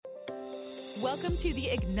Welcome to the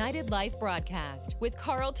Ignited Life broadcast with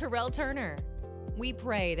Carl Terrell Turner. We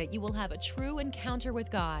pray that you will have a true encounter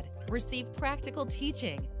with God, receive practical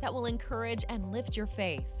teaching that will encourage and lift your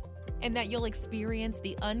faith, and that you'll experience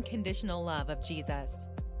the unconditional love of Jesus.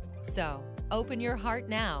 So, open your heart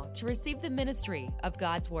now to receive the ministry of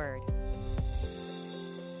God's Word.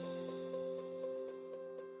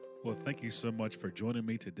 Well, thank you so much for joining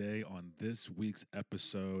me today on this week's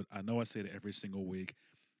episode. I know I say it every single week,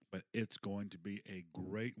 but it's going to be a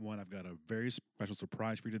great one. I've got a very special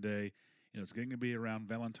surprise for you today. It's going to be around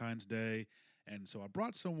Valentine's Day, and so I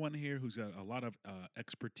brought someone here who's got a lot of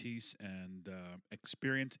expertise and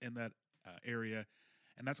experience in that area,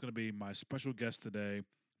 and that's going to be my special guest today,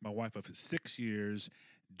 my wife of 6 years,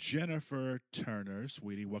 Jennifer Turner.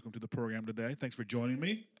 Sweetie, welcome to the program today. Thanks for joining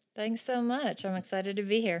me. Thanks so much. I'm excited to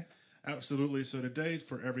be here. Absolutely. So today,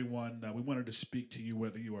 for everyone, we wanted to speak to you,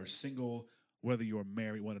 whether you are single, whether you're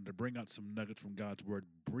married, wanted to bring out some nuggets from God's Word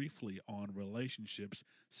briefly on relationships,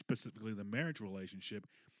 specifically the marriage relationship.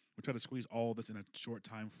 We'll try to squeeze all this in a short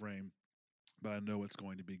time frame, but I know it's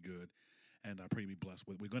going to be good, and I pray you be blessed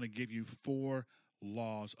with it. We're going to give you 4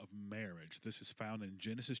 laws of marriage. This is found in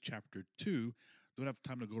Genesis chapter 2. Don't have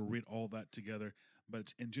time to go read all that together, but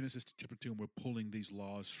it's in Genesis chapter 2, and we're pulling these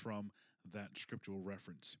laws from that scriptural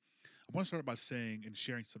reference. I want to start by saying and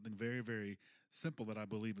sharing something very, very simple that I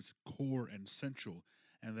believe is core and central,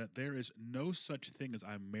 and that there is no such thing as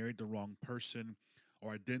I married the wrong person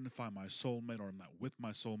or identify my soulmate or I'm not with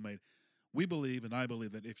my soulmate. We believe, and I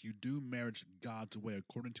believe, that if you do marriage God's way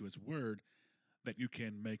according to His Word, that you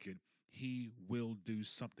can make it. He will do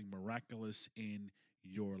something miraculous in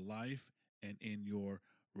your life and in your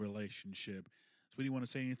relationship. So, do you want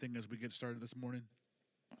to say anything as we get started this morning?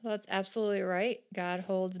 Well, that's absolutely right. God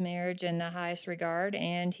holds marriage in the highest regard,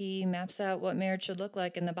 and He maps out what marriage should look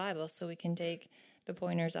like in the Bible, so we can take the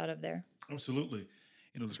pointers out of there. Absolutely.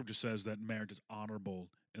 The scripture says that marriage is honorable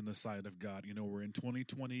in the sight of God. We're in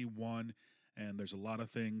 2021, and there's a lot of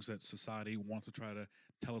things that society wants to try to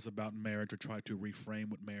tell us about marriage or try to reframe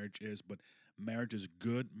what marriage is, but marriage is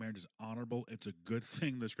good. Marriage is honorable. It's a good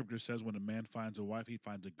thing. The scripture says when a man finds a wife, he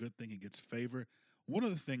finds a good thing. He gets favor. One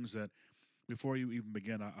of the things that, before you even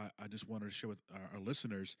begin, I just wanted to share with our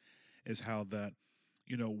listeners is how that,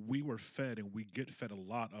 we were fed and we get fed a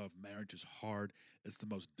lot of marriage is hard. It's the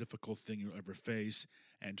most difficult thing you'll ever face.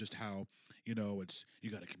 And just how, it's,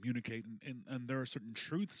 you got to communicate. And there are certain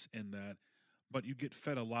truths in that, but you get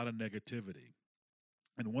fed a lot of negativity.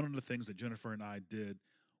 And one of the things that Jennifer and I did,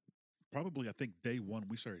 probably I think day one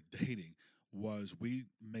we started dating, was we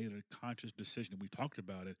made a conscious decision and we talked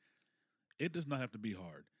about it. It does not have to be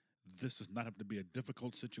hard. This does not have to be a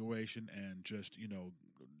difficult situation and just,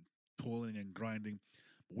 toiling and grinding.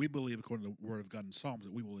 But we believe, according to the Word of God in Psalms,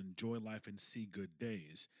 that we will enjoy life and see good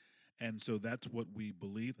days. And so that's what we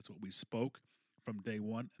believe. That's what we spoke from day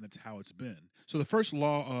one, and that's how it's been. So the first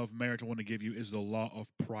law of marriage I want to give you is the law of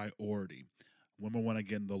priority. Number one,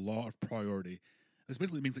 again, the law of priority. This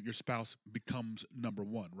basically means that your spouse becomes number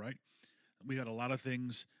one, right? We had a lot of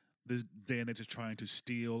things this day and age is trying to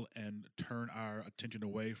steal and turn our attention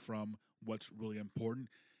away from what's really important.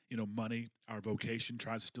 Money, our vocation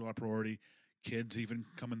tries to steal our priority. Kids even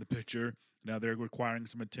come in the picture. Now they're requiring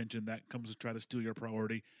some attention. That comes to try to steal your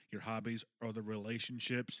priority. Your hobbies or the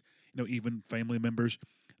relationships, even family members,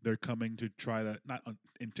 they're coming to try to, not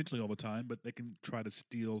intentionally all the time, but they can try to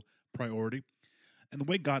steal priority. And the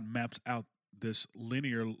way God maps out this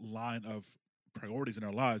linear line of priorities in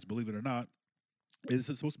our lives, believe it or not, is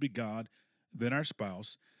it's supposed to be God, then our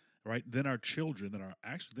spouse, right? Then our children,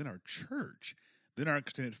 then our church, then our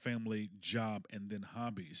extended family, job, and then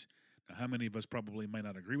hobbies. Now, how many of us probably may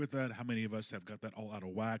not agree with that? How many of us have got that all out of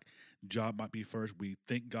whack? Job might be first. We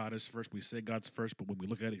think God is first. We say God's first, but when we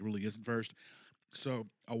look at it, he really isn't first. So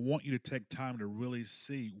I want you to take time to really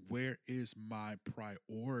see, where is my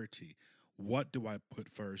priority? What do I put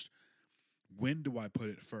first? When do I put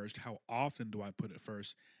it first? How often do I put it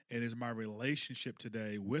first? And is my relationship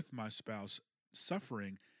today with my spouse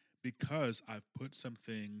suffering because I've put some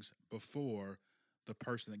things before the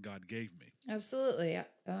person that God gave me? Absolutely.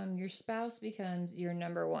 Your spouse becomes your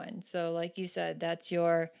number one. So like you said, that's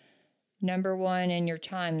your number one in your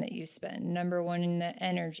time that you spend, number one in the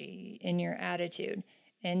energy, in your attitude.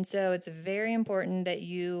 And so it's very important that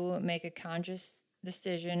you make a conscious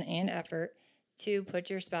decision and effort to put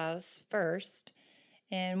your spouse first.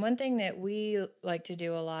 And one thing that we like to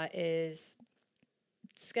do a lot is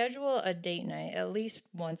schedule a date night at least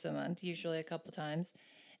once a month, usually a couple times,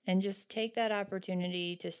 and just take that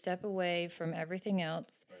opportunity to step away from everything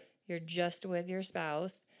else. Right. You're just with your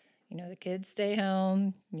spouse. The kids stay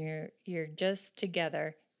home. You're just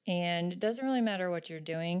together, And it doesn't really matter what you're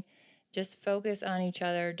doing. Just focus on each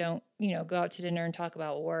other. Don't, go out to dinner and talk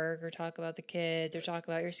about work or talk about the kids or talk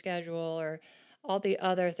about your schedule or all the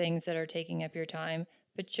other things that are taking up your time.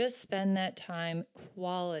 But just spend that time,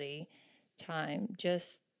 quality time,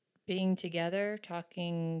 just being together,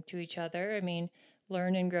 talking to each other. I mean,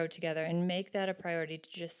 learn and grow together and make that a priority to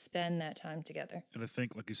just spend that time together. And I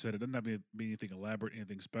think, like you said, it doesn't have to be anything elaborate,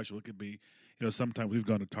 anything special. It could be, sometimes we've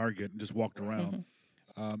gone to Target and just walked around.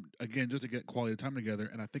 Mhm. Again, just to get quality time together.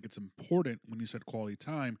 And I think it's important when you said quality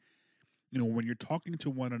time, when you're talking to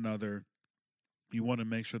one another, you want to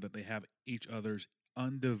make sure that they have each other's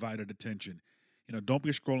undivided attention. Don't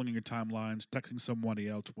be scrolling in your timelines, texting somebody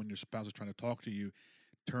else when your spouse is trying to talk to you.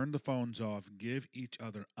 Turn the phones off, give each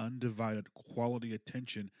other undivided quality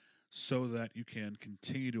attention so that you can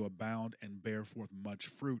continue to abound and bear forth much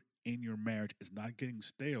fruit in your marriage. It's not getting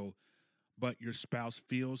stale, but your spouse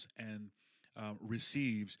feels and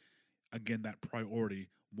receives, again, that priority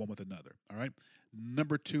one with another. All right.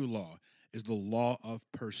 Number 2 law is the law of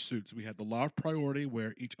pursuit. So we have the law of priority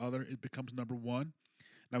where each other it becomes number 1.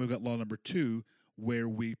 Now we've got law number 2 where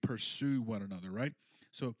we pursue one another, right?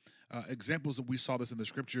 So examples that we saw this in the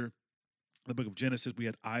scripture, the book of Genesis, we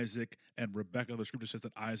had Isaac and Rebekah. The scripture says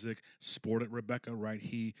that Isaac sported Rebekah, right?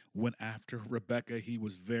 He went after Rebekah. He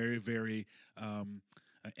was very, very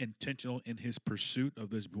intentional in his pursuit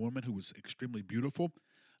of this woman who was extremely beautiful.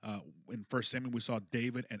 In 1 Samuel, we saw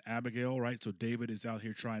David and Abigail, right? So David is out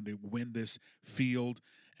here trying to win this field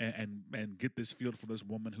and get this field for this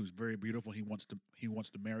woman who's very beautiful. He wants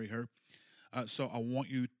to marry her. So I want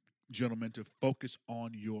you, gentlemen, to focus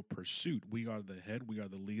on your pursuit. We are the head. We are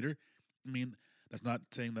the leader. I mean, that's not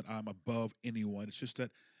saying that I'm above anyone. It's just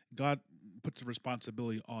that God puts a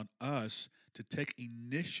responsibility on us to take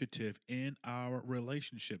initiative in our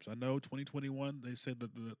relationships. I know 2021, they said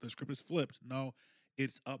that the script is flipped. No,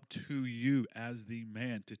 it's up to you as the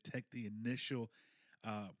man to take the initial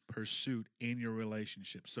pursuit in your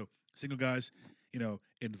relationship. So, single guys,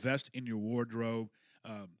 invest in your wardrobe,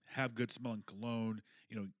 have good smelling cologne,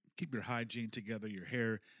 keep your hygiene together, your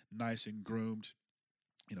hair nice and groomed,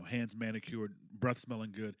 hands manicured, breath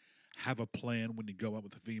smelling good. Have a plan when you go out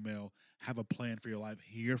with a female. Have a plan for your life.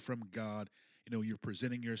 Hear from God. You're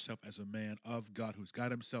presenting yourself as a man of God who's got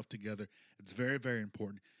himself together. It's very, very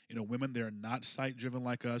important. Women, they're not sight driven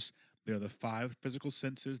like us. They're the 5 physical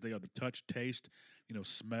senses. They are the touch, taste,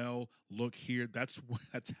 smell, look, hear. That's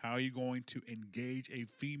how you're going to engage a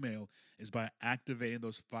female is by activating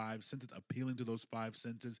those 5 senses, appealing to those 5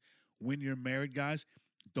 senses. When you're married, guys,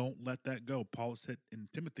 don't let that go. Paul said in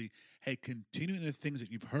Timothy, hey, continue in the things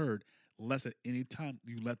that you've heard, lest at any time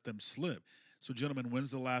you let them slip. So, gentlemen,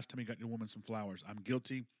 when's the last time you got your woman some flowers? I'm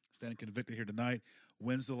guilty, standing convicted here tonight.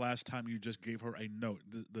 When's the last time you just gave her a note?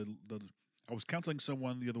 I was counseling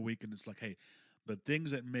someone the other week, and it's like, hey, the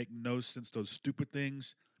things that make no sense, those stupid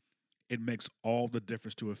things, it makes all the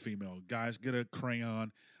difference to a female. Guys, get a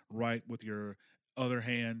crayon, write with your other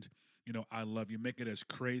hand, I love you. Make it as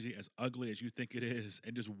crazy, as ugly as you think it is,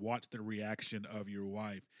 and just watch the reaction of your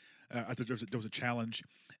wife. I thought there was a challenge,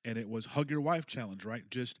 and it was hug your wife challenge, right?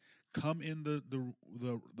 Just come in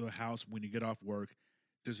the house when you get off work,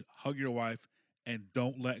 just hug your wife, and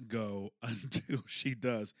don't let go until she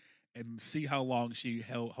does, and see how long she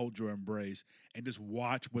holds your embrace, and just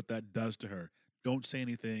watch what that does to her. Don't say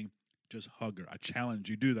anything, just hug her. I challenge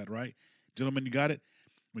you, do that, right? Gentlemen, you got it?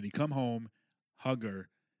 When you come home, hug her.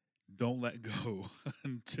 Don't let go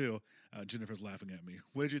until Jennifer's laughing at me.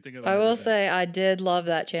 What did you think of that? I will say I did love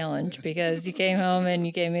that challenge because you came home and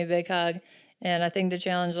you gave me a big hug. And I think the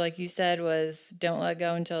challenge, like you said, was don't let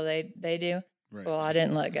go until they do. Right. Well, I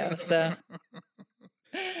didn't let go. So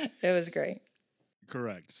it was great.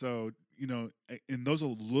 Correct. So, and those are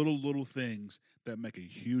little things that make a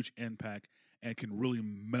huge impact and can really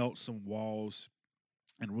melt some walls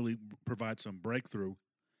and really provide some breakthrough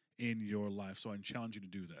in your life. So I challenge you to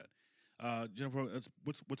do that. Jennifer,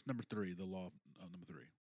 what's number 3, the law of number 3?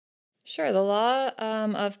 Sure. The law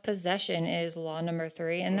of possession is law number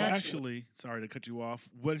 3. And that's actually, sorry to cut you off.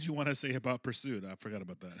 What did you want to say about pursuit? I forgot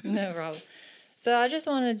about that. no problem. So I just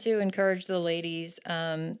wanted to encourage the ladies,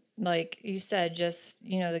 like you said, just,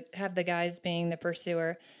 have the guys being the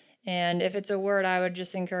pursuer. And if it's a word, I would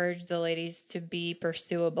just encourage the ladies to be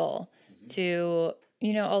pursuable, to,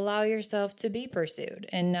 allow yourself to be pursued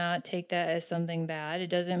and not take that as something bad. It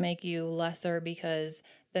doesn't make you lesser because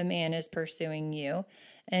the man is pursuing you.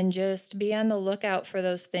 And just be on the lookout for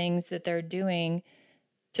those things that they're doing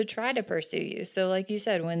to try to pursue you. So like you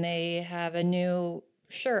said, when they have a new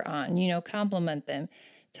shirt on, compliment them,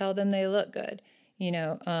 tell them they look good.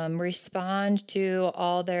 respond to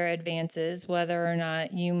all their advances, whether or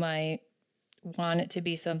not you might want it to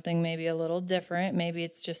be something maybe a little different. Maybe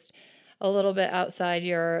it's just a little bit outside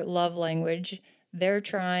your love language. They're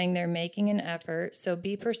trying, they're making an effort. So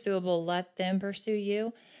be pursuable, let them pursue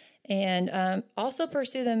you, and also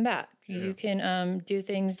pursue them back. Yeah. You can do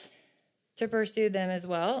things to pursue them as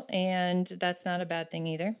well, and that's not a bad thing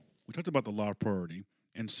either. We talked about the law of priority.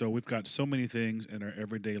 And so we've got so many things in our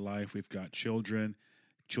everyday life. We've got children.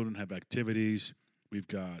 Children have activities. We've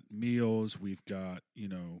got meals. We've got,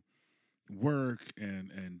 work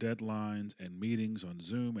and deadlines and meetings on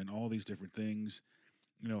Zoom and all these different things.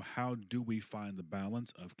 How do we find the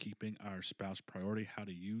balance of keeping our spouse priority? How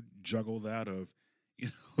do you juggle that of,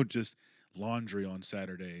 just laundry on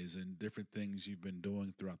Saturdays and different things you've been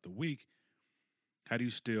doing throughout the week? How do you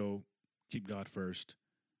still keep God first,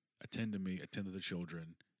 attend to me, attend to the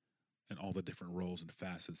children, and all the different roles and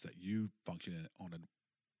facets that you function in on an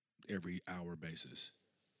every hour basis?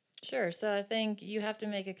 Sure. So I think you have to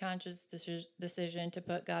make a conscious decision to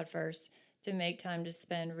put God first, to make time to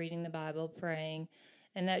spend reading the Bible, praying.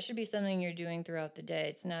 And that should be something you're doing throughout the day.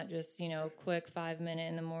 It's not just, quick 5 minute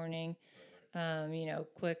in the morning,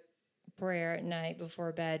 quick prayer at night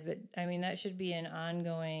before bed. But I mean, that should be an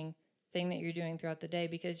ongoing thing that you're doing throughout the day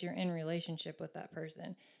because you're in relationship with that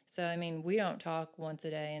person. So, I mean, we don't talk once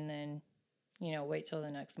a day and then, wait till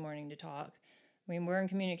the next morning to talk. I mean, we're in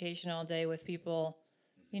communication all day with people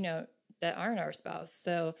that aren't our spouse.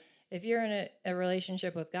 So if you're in a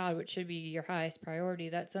relationship with God, which should be your highest priority,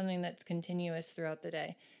 that's something that's continuous throughout the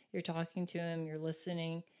day. You're talking to him, you're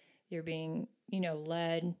listening, you're being,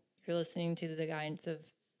 led, you're listening to the guidance of,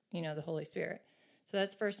 the Holy Spirit. So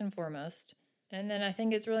that's first and foremost. And then I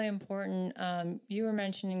think it's really important. You were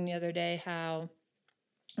mentioning the other day how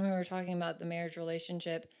when we were talking about the marriage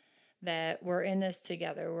relationship, that we're in this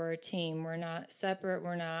together. We're a team. We're not separate.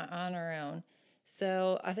 We're not on our own.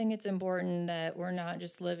 So I think it's important that we're not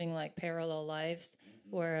just living like parallel lives,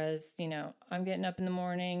 whereas, I'm getting up in the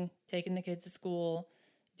morning, taking the kids to school,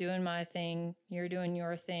 doing my thing, you're doing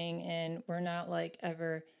your thing, and we're not like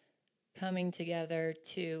ever coming together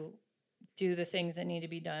to do the things that need to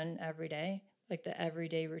be done every day, like the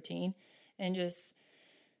everyday routine, and just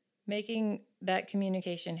making that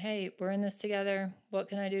communication. Hey, we're in this together. What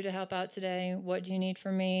can I do to help out today? What do you need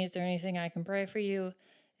from me? Is there anything I can pray for you?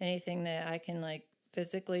 Anything that I can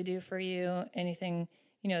physically do for you? Anything,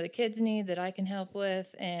 the kids need that I can help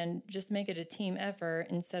with? And just make it a team effort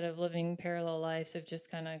instead of living parallel lives of just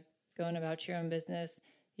kind of going about your own business.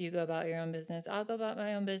 You go about your own business. I'll go about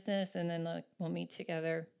my own business. And then we'll meet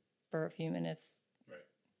together for a few minutes. Right.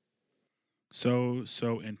 So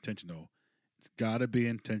intentional. It's got to be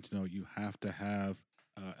intentional. You have to have,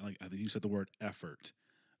 I think you said the word effort.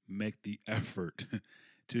 Make the effort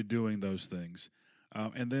to doing those things.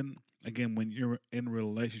 And then again, when you're in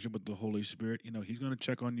relationship with the Holy Spirit, He's going to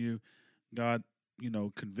check on you. God,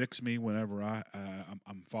 convicts me whenever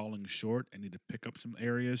I'm falling short. I need to pick up some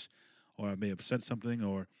areas, or I may have said something,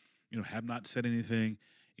 or have not said anything.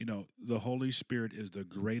 The Holy Spirit is the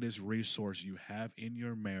greatest resource you have in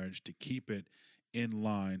your marriage to keep it in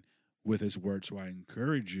line with His word. So I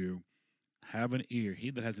encourage you, have an ear. He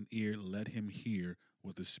that has an ear, let him hear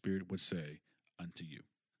what the Spirit would say unto you.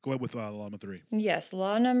 Go ahead with law number 3. Yes,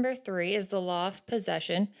 law number 3 is the law of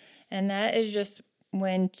possession, and that is just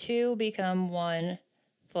when two become one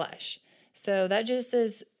flesh. So that just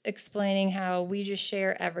is explaining how we just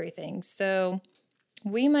share everything. So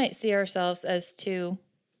we might see ourselves as two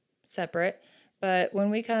separate, but when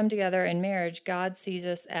we come together in marriage, God sees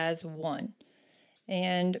us as one.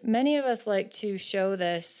 And many of us like to show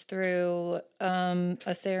this through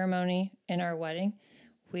a ceremony in our wedding.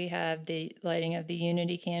 We have the lighting of the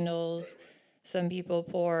unity candles. Some people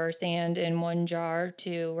pour sand in one jar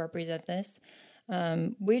to represent this.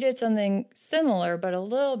 We did something similar, but a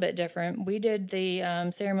little bit different. We did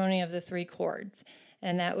the ceremony of the 3 chords,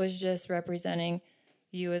 and that was just representing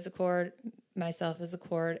you as a chord, myself as a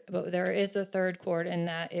chord. But there is a 3rd chord, and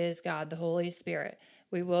that is God, the Holy Spirit.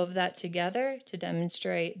 We wove that together to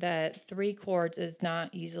demonstrate that 3 chords is not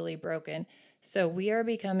easily broken. So we are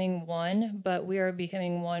becoming one, but we are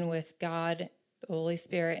becoming one with God, the Holy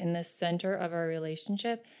Spirit, in the center of our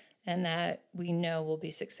relationship, and that we know will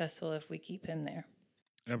be successful if we keep Him there.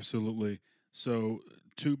 Absolutely. So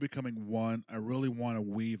 2 becoming one, I really want to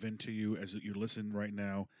weave into you as you listen right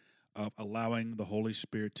now of allowing the Holy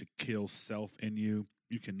Spirit to kill self in you.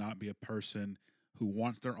 You cannot be a person who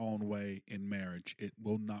wants their own way in marriage. It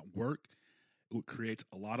will not work. It creates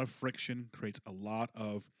a lot of friction, creates a lot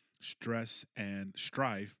of stress and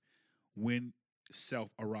strife when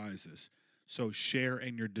self arises. So share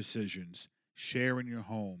in your decisions, share in your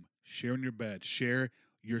home, share in your bed, share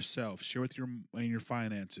yourself, share with your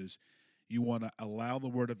finances. You want to allow the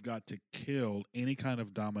Word of God to kill any kind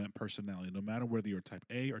of dominant personality, no matter whether you're type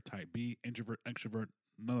A or type B, introvert, extrovert,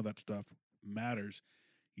 none of that stuff matters.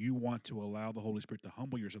 You want to allow the Holy Spirit to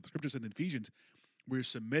humble yourself. The scripture said in Ephesians, we're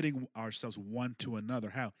submitting ourselves one to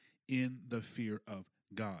another. How? In the fear of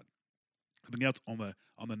God. Something else on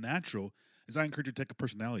the natural is I encourage you to take a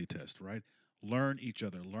personality test, right? Learn each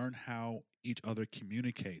other. Learn how each other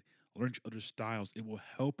communicate. Learn each other's styles. It will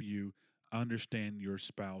help you understand your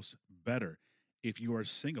spouse better. If you are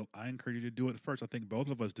single, I encourage you to do it first. I think both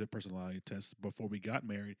of us did personality tests before we got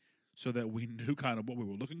married so that we knew kind of what we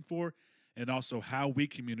were looking for and also how we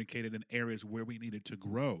communicated in areas where we needed to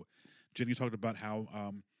grow. Jen, you talked about how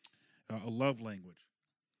a love language.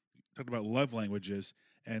 You talked about love languages,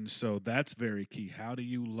 and so that's very key. How do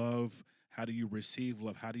you love? How do you receive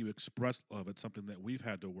love? How do you express love? It's something that we've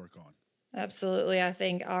had to work on. Absolutely. I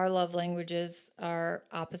think our love languages are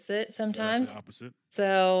opposite Exactly sometimes. opposite.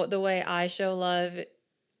 So the way I show love,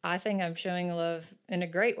 I think I'm showing love in a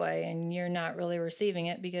great way, and you're not really receiving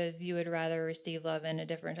it because you would rather receive love in a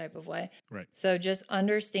different type of way. Right. So just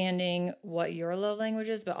understanding what your love language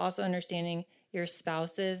is, but also understanding your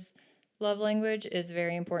spouse's love language is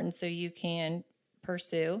very important so you can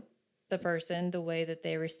pursue the person the way that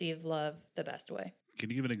they receive love the best way. Can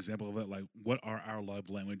you give an example of that? Like, what are our love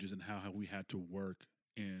languages and how have we had to work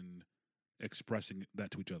in expressing that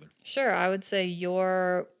to each other? Sure, I would say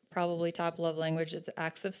your probably top love language is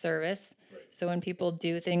acts of service. Right. So when people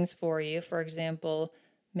do things for you, for example,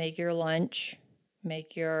 make your lunch,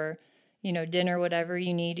 make your, dinner, whatever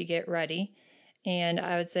you need to get ready. And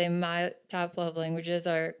I would say my top love languages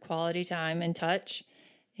are quality time and touch.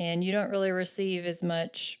 And you don't really receive as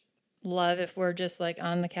much love if we're just like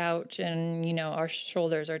on the couch and, our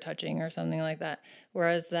shoulders are touching or something like that.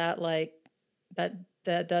 Whereas that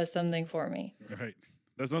does something for me. Right.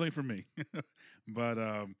 That's nothing for me,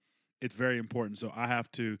 but it's very important. So I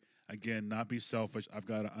have to, again, not be selfish. I've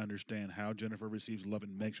got to understand how Jennifer receives love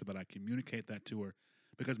and make sure that I communicate that to her.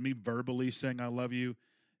 Because me verbally saying I love you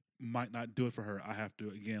might not do it for her. I have to,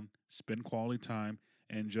 again, spend quality time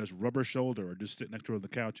and just rub her shoulder or just sit next to her on the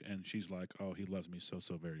couch. And she's like, oh, he loves me so,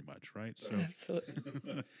 so very much. Right. So,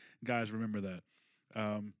 Absolutely. guys, remember that.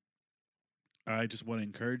 I just want to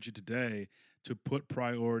encourage you today to put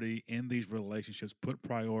priority in these relationships, put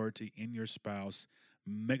priority in your spouse,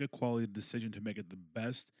 make a quality decision to make it the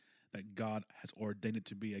best that God has ordained it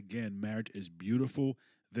to be. Again, marriage is beautiful.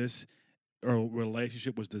 This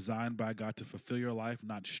relationship was designed by God to fulfill your life,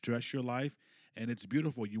 not stress your life. And it's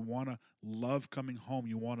beautiful. You want to love coming home.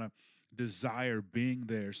 You want to desire being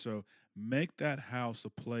there. So make that house a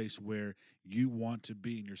place where you want to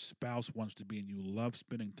be and your spouse wants to be and you love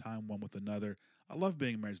spending time one with another. I love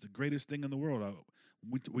being married. It's the greatest thing in the world.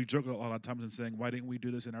 We joke a lot of times and saying, why didn't we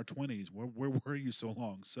do this in our 20s? Where were you so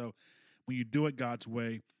long? So when you do it God's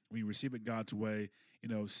way, when you receive it God's way,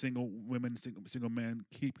 single women, single men,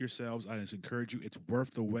 keep yourselves. I just encourage you. It's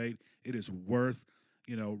worth the wait. It is worth,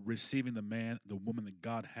 receiving the man, the woman that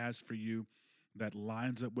God has for you that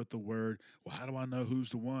lines up with the word. Well, how do I know who's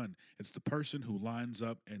the one? It's the person who lines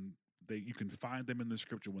up, and you can find them in the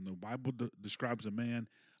scripture. When the Bible describes a man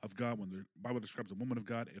of God, when the Bible describes a woman of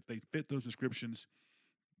God, if they fit those descriptions,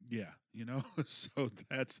 yeah, so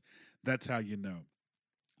that's how you know.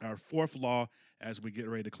 Our fourth law, as we get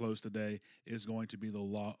ready to close today, is going to be the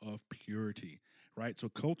law of purity, right? So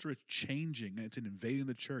culture is changing. It's invading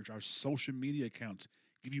the church. Our social media accounts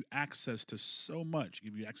give you access to so much.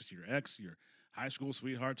 Give you access to your ex, your high school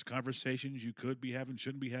sweethearts, conversations you could be having,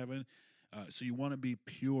 shouldn't be having. So you want to be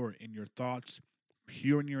pure in your thoughts,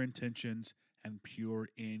 pure in your intentions, and pure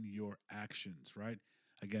in your actions, right?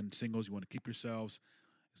 Again, singles, you want to keep yourselves.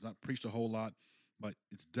 It's not preached a whole lot, but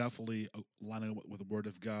it's definitely lining up with the Word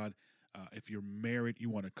of God. If you're married, you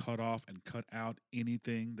want to cut off and cut out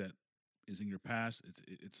anything that is in your past.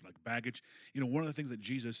 It's like baggage. One of the things that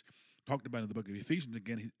Jesus talked about in the book of Ephesians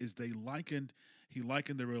again is he likened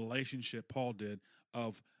the relationship, Paul did,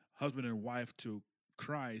 of husband and wife to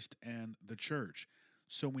Christ and the church.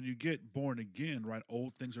 So when you get born again, right,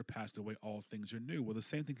 old things are passed away, all things are new. Well, the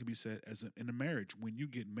same thing can be said in a marriage. When you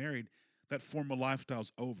get married, that former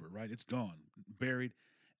lifestyle's over, right? It's gone, buried,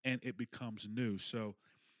 and it becomes new. So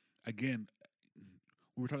again,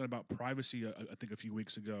 we were talking about privacy, I think a few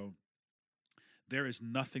weeks ago. There is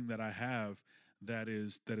nothing that I have that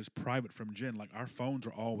is private from Jen. Like, our phones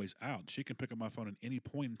are always out. She can pick up my phone at any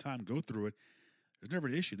point in time, go through it. There's never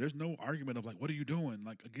an issue. There's no argument of like, what are you doing?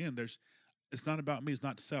 Like, again, it's not about me. It's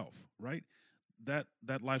not self, right? That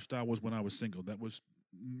lifestyle was when I was single. That was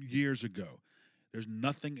years ago. There's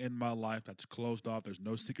nothing in my life that's closed off. There's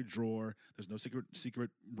no secret drawer. There's no secret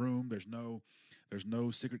room. There's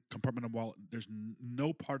no secret compartment of wallet. There's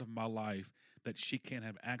no part of my life that she can't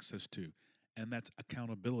have access to. And that's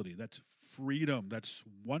accountability. That's freedom. That's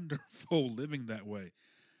wonderful living that way.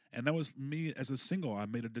 And that was me as a single. I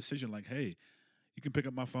made a decision like, hey, you can pick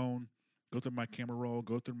up my phone, go through my camera roll,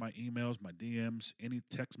 go through my emails, my DMs, any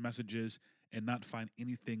text messages, and not find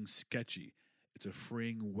anything sketchy. It's a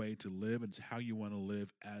freeing way to live. It's how you want to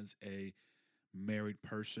live as a married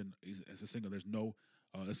person, as a single. There's no,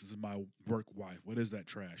 this is my work wife. What is that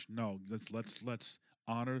trash? No, let's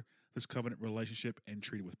honor this covenant relationship and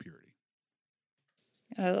treat it with purity.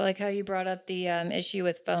 I like how you brought up the issue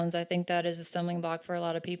with phones. I think that is a stumbling block for a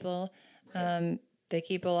lot of people. They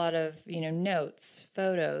keep a lot of, notes,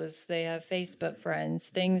 photos. They have Facebook friends,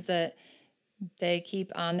 things that they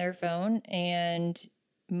keep on their phone and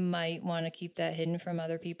might want to keep that hidden from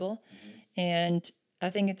other people. And I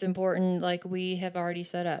think it's important, like we have already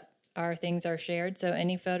set up, our things are shared. So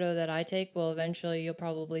any photo that I take will eventually you'll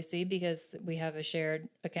probably see because we have a shared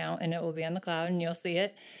account and it will be on the cloud and you'll see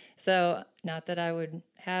it. So not that I would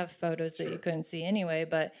have photos that you couldn't see anyway,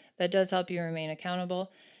 but that does help you remain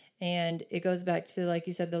accountable. And it goes back to, like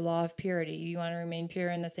you said, the law of purity. You want to remain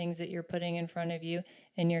pure in the things that you're putting in front of you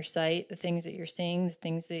in your sight, the things that you're seeing, the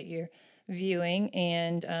things that you're viewing.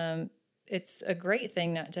 And it's a great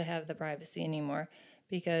thing not to have the privacy anymore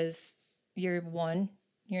because you're one,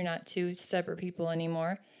 you're not two separate people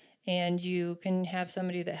anymore. And you can have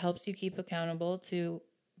somebody that helps you keep accountable to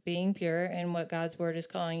being pure and what God's word is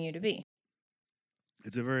calling you to be.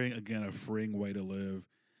 It's a freeing way to live.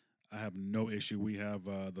 I have no issue. We have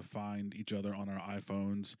the find each other on our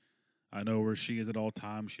iPhones. I know where she is at all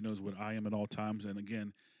times. She knows what I am at all times. And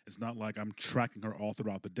again, it's not like I'm tracking her all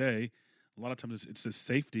throughout the day. A lot of times it's just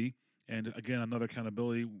safety. And again, another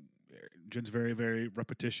accountability. Jen's very, very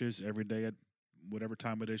repetitious every day at whatever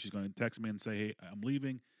time it is. She's going to text me and say, hey, I'm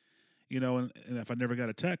leaving. And if I never got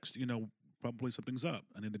a text, probably something's up.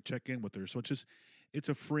 I need to check in with her. So it's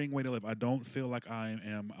a freeing way to live. I don't feel like I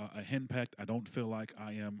am a henpecked. I don't feel like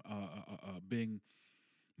I am being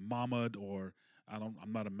mamaed or I'm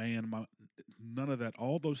not a man. None of that.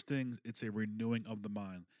 All those things, it's a renewing of the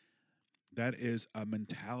mind. That is a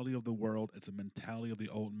mentality of the world. It's a mentality of the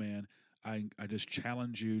old man. I just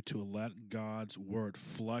challenge you to let God's word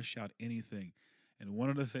flush out anything. And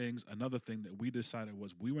another thing that we decided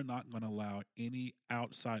was we were not going to allow any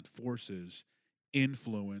outside forces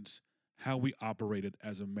influence how we operated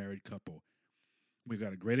as a married couple. We've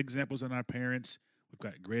got great examples in our parents. We've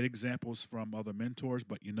got great examples from other mentors,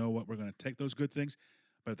 but you know what? We're going to take those good things.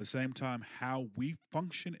 But at the same time, how we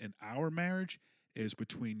function in our marriage is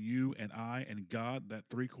between you and I and God, that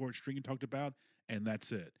 3-chord string you talked about, and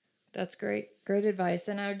that's it. That's great. Great advice.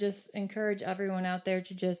 And I would just encourage everyone out there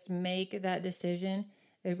to just make that decision,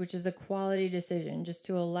 which is a quality decision, just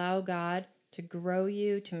to allow God to grow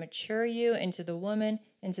you, to mature you into the woman,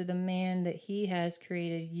 into the man that he has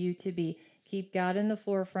created you to be. Keep God in the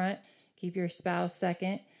forefront, keep your spouse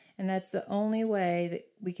second. And that's the only way that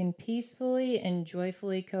we can peacefully and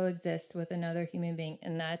joyfully coexist with another human being.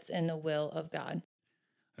 And that's in the will of God.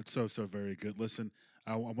 That's so very good. Listen,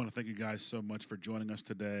 I want to thank you guys so much for joining us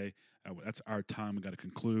today. That's our time. We got to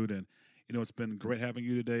conclude. And, it's been great having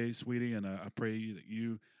you today, sweetie. And I pray that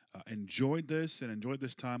you enjoyed this and enjoyed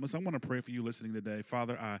this time. Listen, I want to pray for you listening today.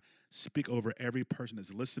 Father, I speak over every person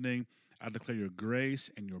that's listening. I declare your grace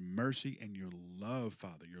and your mercy and your love,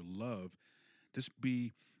 Father, your love. Just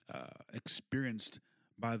be experienced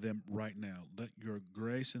by them right now. Let your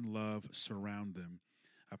grace and love surround them.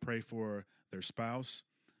 I pray for their spouse,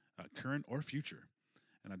 current or future.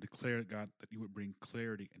 And I declare, God, that you would bring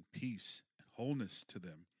clarity and peace and wholeness to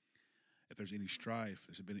them. If there's any strife,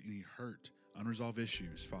 there's been any hurt, unresolved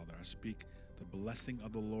issues, Father, I speak the blessing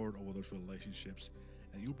of the Lord over those relationships.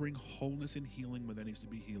 And you'll bring wholeness and healing where there needs to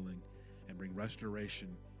be healing and bring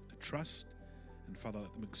restoration to trust. And Father,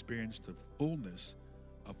 let them experience the fullness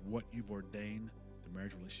of what you've ordained the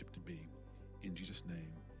marriage relationship to be. In Jesus'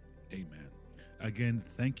 name, amen. Again,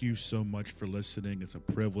 thank you so much for listening. It's a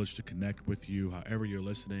privilege to connect with you, however you're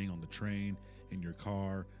listening, on the train, in your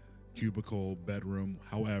car, cubicle, bedroom,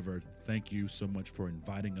 however. Thank you so much for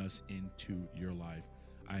inviting us into your life.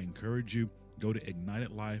 I encourage you, go to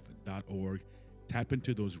ignitedlife.org, tap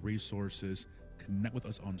into those resources, connect with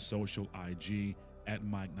us on social, IG, at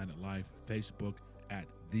My Ignited Life, Facebook, at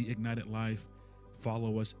The Ignited Life.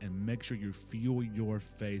 Follow us and make sure you fuel your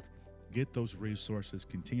faith. Get those resources,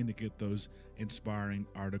 continue to get those inspiring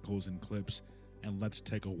articles and clips, and let's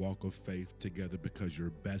take a walk of faith together because your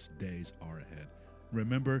best days are ahead.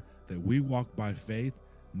 Remember that we walk by faith,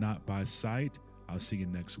 not by sight. I'll see you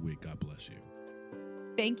next week. God bless you.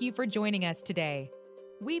 Thank you for joining us today.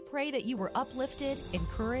 We pray that you were uplifted,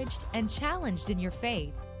 encouraged, and challenged in your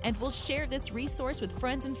faith, and will share this resource with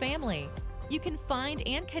friends and family. You can find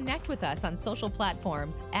and connect with us on social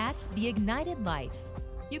platforms at The Ignited Life.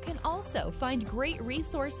 You can also find great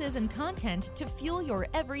resources and content to fuel your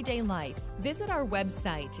everyday life. Visit our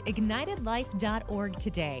website, ignitedlife.org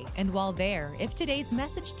today. And while there, if today's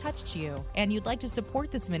message touched you and you'd like to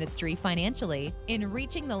support this ministry financially in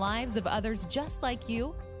reaching the lives of others just like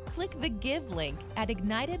you, click the Give link at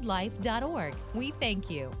ignitedlife.org. We thank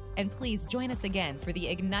you. And please join us again for the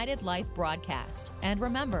Ignited Life broadcast. And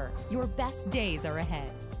remember, your best days are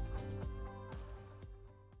ahead.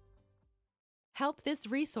 Help this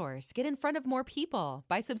resource get in front of more people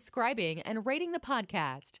by subscribing and rating the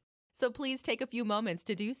podcast. So please take a few moments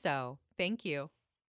to do so. Thank you.